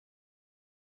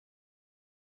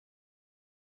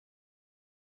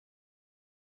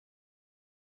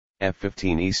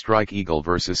F-15E Strike Eagle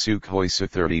vs Sukhoi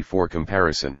Su-34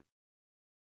 comparison.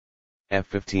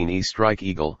 F-15E Strike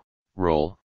Eagle,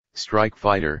 role, strike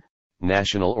fighter,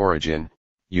 national origin,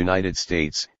 United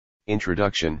States,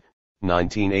 introduction,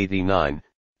 1989,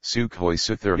 Sukhoi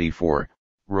Su-34,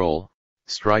 role,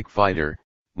 strike fighter,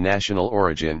 national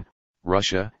origin,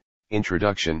 Russia,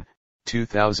 introduction,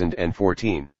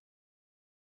 2014.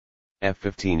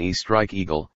 F-15E Strike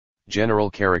Eagle,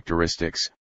 general characteristics,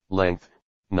 length,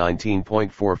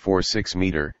 19.446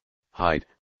 meter, height,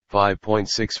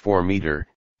 5.64 meter,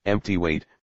 empty weight,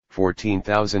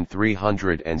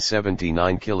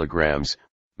 14,379 kilograms,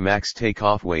 max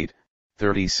takeoff weight,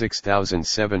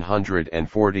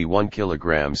 36,741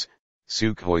 kilograms,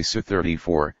 Sukhoi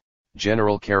Su-34,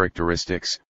 general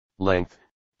characteristics, length,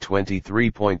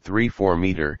 23.34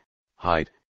 meter, height,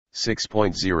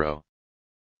 6.09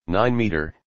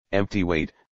 meter, empty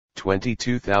weight,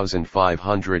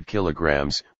 22,500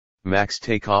 kilograms, max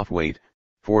takeoff weight,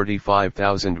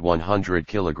 45,100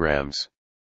 kilograms.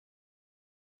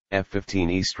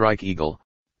 F-15E Strike Eagle,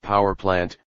 power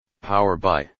plant, power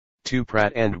by 2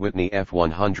 Pratt & Whitney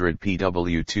F-100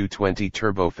 PW220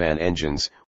 turbofan engines,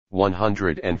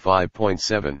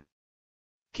 105.7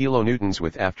 kilonewtons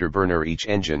with afterburner each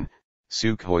engine,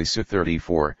 Sukhoi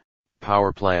Su-34,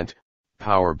 power plant,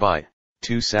 power by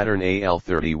 2 Saturn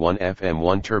AL-31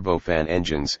 FM1 turbofan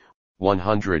engines,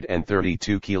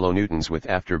 132 kilonewtons with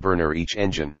afterburner each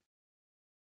engine.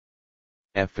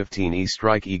 F-15E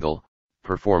Strike Eagle,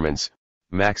 performance,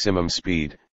 maximum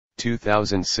speed,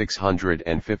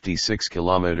 2,656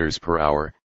 km per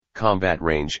hour, combat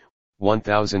range,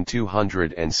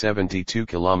 1,272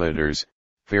 km,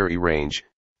 ferry range,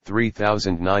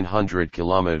 3,900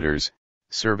 km,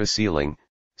 service ceiling,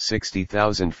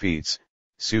 60,000 feet,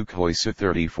 Sukhoi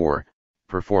Su-34,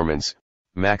 performance,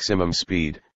 maximum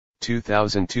speed,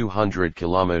 2,200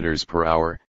 km per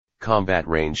hour, combat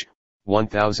range,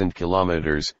 1,000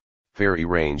 km, ferry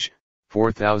range,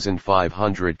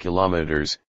 4,500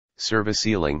 km, service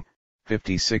ceiling,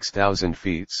 56,000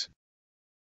 feet.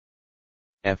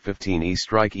 F-15E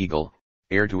Strike Eagle,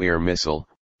 air-to-air missile,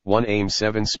 1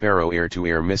 AIM-7 Sparrow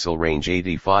air-to-air missile range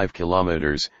 85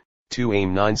 km, 2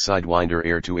 AIM-9 Sidewinder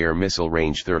air-to-air missile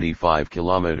range 35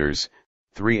 km,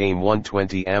 3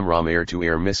 AIM-120 AMRAAM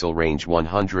air-to-air missile range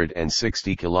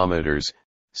 160 km,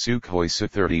 Sukhoi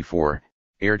Su-34,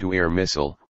 air-to-air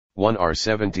missile, 1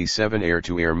 R-77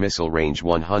 air-to-air missile range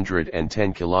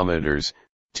 110 km,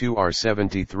 2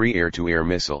 R-73 air-to-air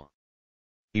missile.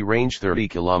 range 30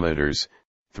 km,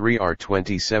 3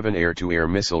 R-27 air-to-air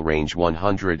missile range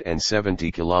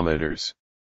 170 km.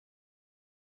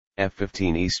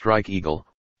 F-15E Strike Eagle,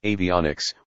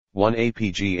 avionics, 1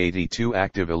 APG-82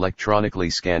 active electronically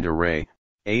scanned array,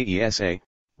 AESA,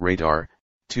 radar,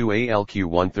 2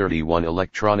 ALQ-131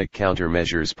 electronic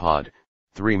countermeasures pod,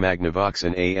 3 Magnavox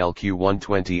and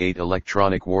ALQ-128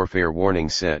 electronic warfare warning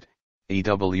set,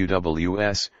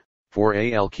 EWWS, 4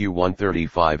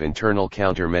 ALQ-135 internal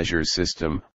countermeasures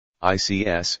system,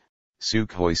 ICS,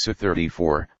 Sukhoi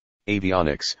Su-34,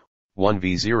 avionics, 1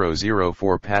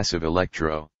 V004 passive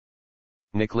electro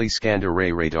nuclei scanned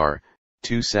array radar,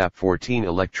 2 SAP-14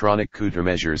 electronic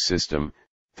countermeasures system,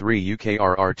 3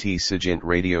 UKRRT SIGINT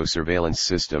radio surveillance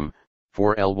system,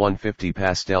 4 L-150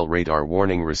 Pastel radar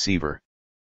warning receiver.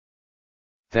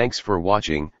 Thanks for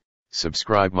watching,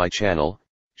 subscribe my channel,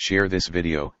 share this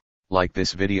video, like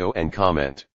this video and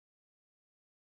comment.